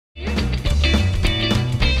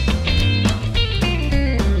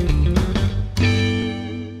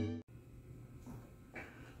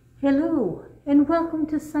Hello, and welcome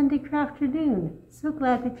to Sunday Crafternoon. So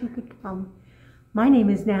glad that you could come. My name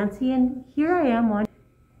is Nancy, and here I am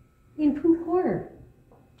in Pooh Corner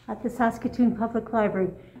at the Saskatoon Public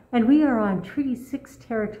Library, and we are on Treaty 6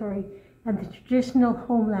 territory and the traditional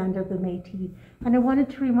homeland of the Métis. And I wanted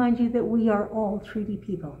to remind you that we are all treaty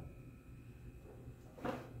people.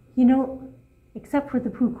 You know, except for the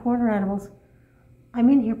Pooh Corner animals, I'm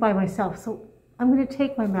in here by myself, so I'm going to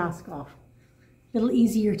take my mask off. A little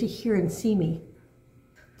easier to hear and see me.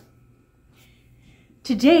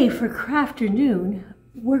 Today for Crafternoon,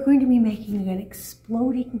 we're going to be making an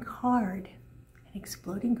exploding card. An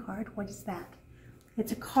exploding card, what is that?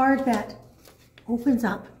 It's a card that opens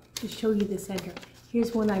up to show you the center.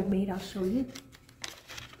 Here's one I've made, I'll show you.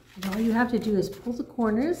 And all you have to do is pull the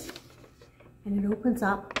corners and it opens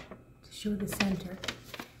up to show the center.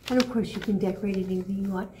 And of course you can decorate anything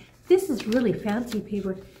you want. This is really fancy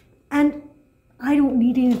paper, and I don't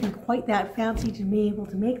need anything quite that fancy to be able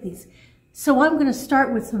to make these. So I'm going to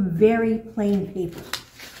start with some very plain paper.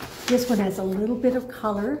 This one has a little bit of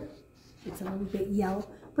color. It's a little bit yellow,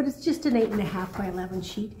 but it's just an 8.5 by 11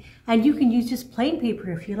 sheet. And you can use just plain paper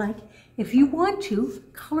if you like. If you want to,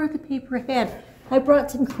 color the paper ahead. I brought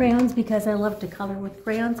some crayons because I love to color with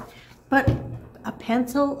crayons, but a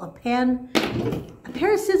pencil, a pen, a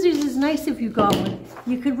pair of scissors is nice if you got one.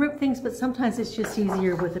 You could rip things, but sometimes it's just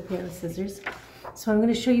easier with a pair of scissors. So I'm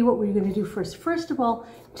going to show you what we're going to do first. First of all,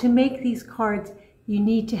 to make these cards, you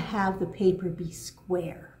need to have the paper be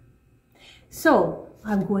square. So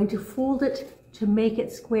I'm going to fold it to make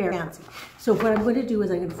it square. So what I'm going to do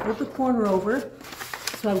is I'm going to fold the corner over,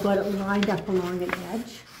 so I've got it lined up along an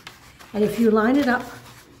edge. And if you line it up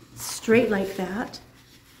straight like that,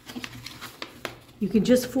 you can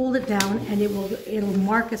just fold it down and it'll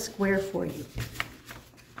mark a square for you.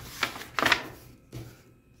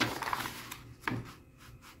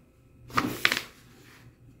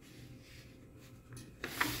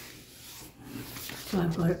 So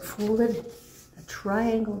I've got it folded, a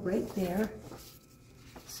triangle right there,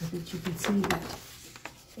 so that you can see that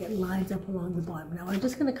it lines up along the bottom. Now I'm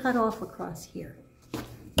just going to cut off across here.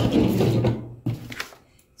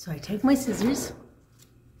 So I take my scissors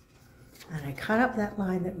and I cut up that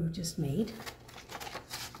line that we've just made.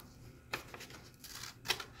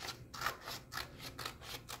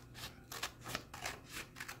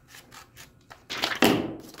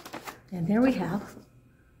 And there we have.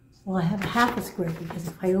 Well, I have a half a square because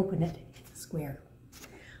if I open it, it's a square.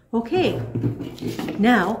 Okay,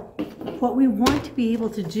 now what we want to be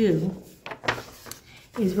able to do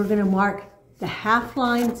is we're going to mark the half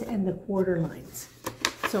lines and the quarter lines.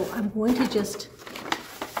 So I'm going to just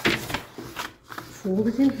fold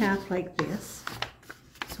it in half like this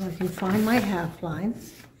so I can find my half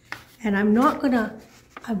lines. And I'm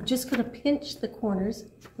just going to pinch the corners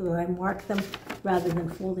so that I mark them rather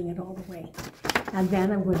than folding it all the way. And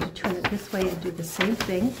then I'm going to turn it this way and do the same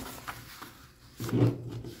thing.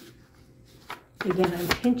 Again, I'm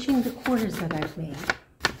pinching the corners that I've made.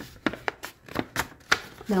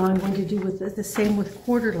 Now I'm going to do the same with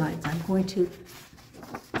quarter lines. I'm going to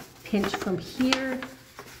pinch from here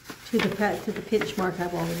to the pinch mark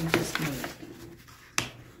I've already just made.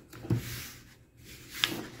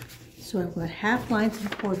 So I've got half lines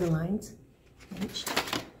and quarter lines pinched.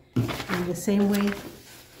 And the same way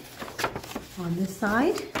on this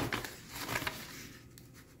side.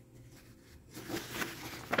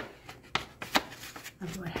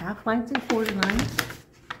 I've got half lines and quarter lines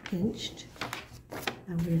pinched.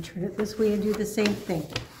 I'm going to turn it this way and do the same thing.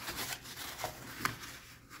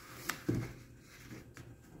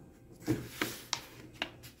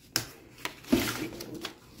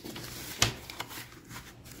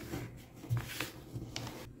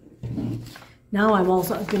 Now I'm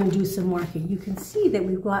also going to do some marking. You can see that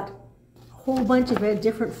we've got a whole bunch of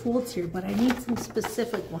different folds here, but I need some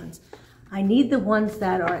specific ones. I need the ones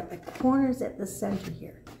that are at the corners at the center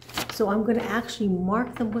here. So I'm going to actually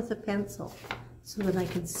mark them with a pencil so that I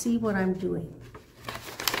can see what I'm doing.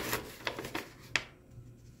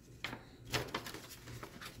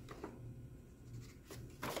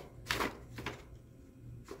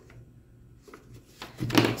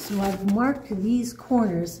 So I've marked these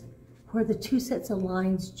corners where the two sets of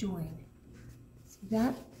lines join. See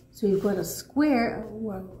that? So you've got a square,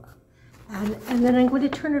 and then I'm going to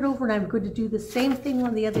turn it over and I'm going to do the same thing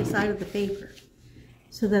on the other side of the paper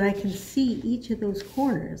so that I can see each of those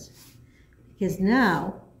corners, because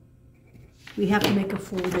now we have to make a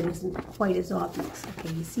fold that isn't quite as obvious.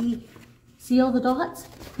 Okay, you see all the dots?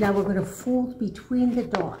 Now we're going to fold between the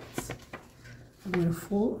dots. I'm going to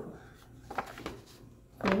fold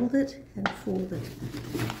it and fold it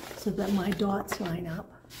so that my dots line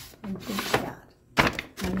up. and pinch that.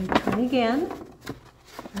 I'm going to turn again.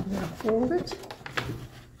 I'm going to hold it.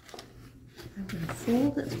 I'm going to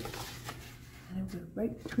fold it. And I'm going to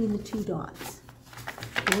right between the two dots.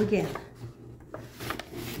 Go again.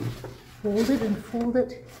 Hold it and fold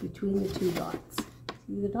it between the two dots.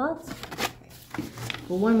 See the dots? Okay.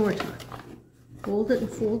 Go one more time. Hold it and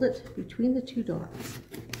fold it between the two dots.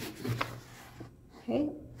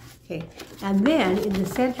 Okay? Okay. And then in the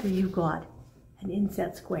center you've got an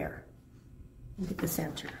inset square into the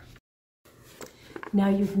center. Now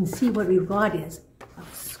you can see what we've got is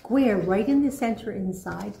a square right in the center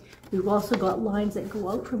inside. We've also got lines that go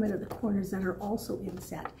out from it at the corners that are also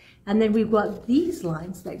inset. And then we've got these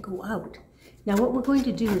lines that go out. Now what we're going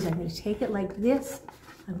to do is I'm going to take it like this.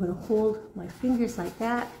 I'm going to hold my fingers like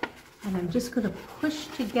that. And I'm just going to push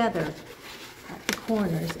together at the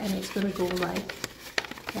corners. And it's going to go like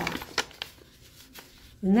that.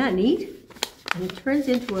 Isn't that neat? And it turns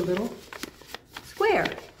into a little square.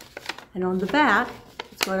 And on the back,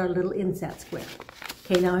 it's got our little inset square.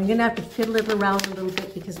 Okay, now I'm going to have to fiddle it around a little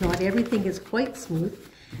bit because not everything is quite smooth.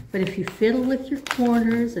 But if you fiddle with your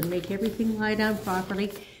corners and make everything lie down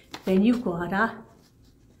properly, then you've got a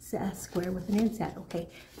square with an inset. Okay,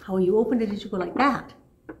 how you open it is you go like that.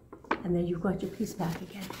 And then you've got your piece back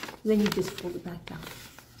again. And then you just fold it back down.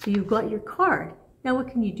 So you've got your card. Now what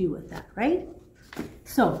can you do with that, right?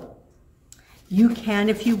 So you can,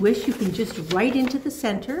 if you wish, you can just write into the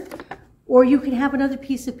center. Or you can have another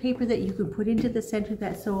piece of paper that you can put into the center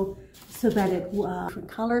that so that it different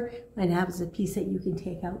color and has a piece that you can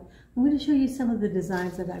take out. I'm going to show you some of the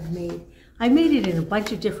designs that I've made. I made it in a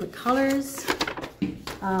bunch of different colors.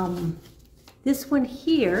 This one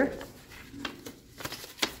here,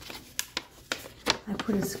 I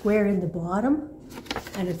put a square in the bottom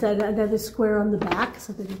and it's another square on the back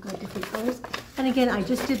so that you've got different colors. And again, I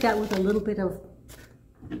just did that with a little bit of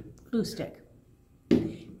glue stick.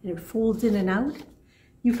 And it folds in and out.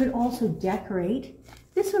 You could also decorate.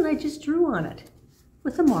 This one I just drew on it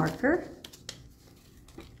with a marker.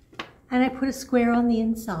 And I put a square on the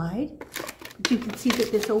inside. But you can see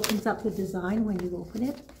that this opens up the design when you open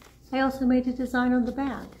it. I also made a design on the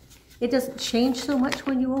back. It doesn't change so much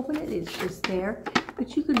when you open it, it's just there.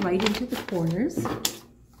 But you can write into the corners.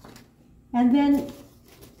 And then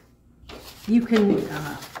you can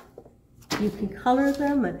color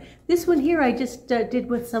them. And this one here I just did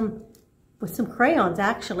with some crayons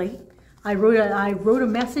actually. I wrote a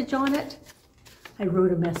message on it. I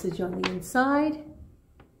wrote a message on the inside.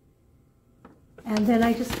 And then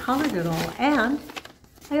I just colored it all. And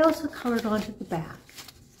I also colored onto the back.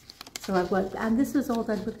 So and this is all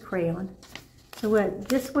done with crayon. So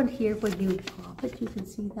this one here, when you pop it, you can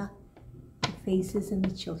see the faces and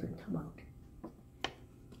the children come out.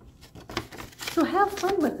 So have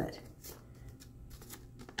fun with it.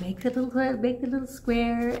 Make the little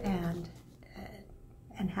square and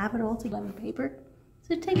have it all together on paper.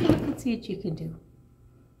 So take a look and see what you can do.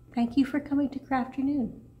 Thank you for coming to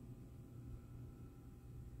Crafternoon.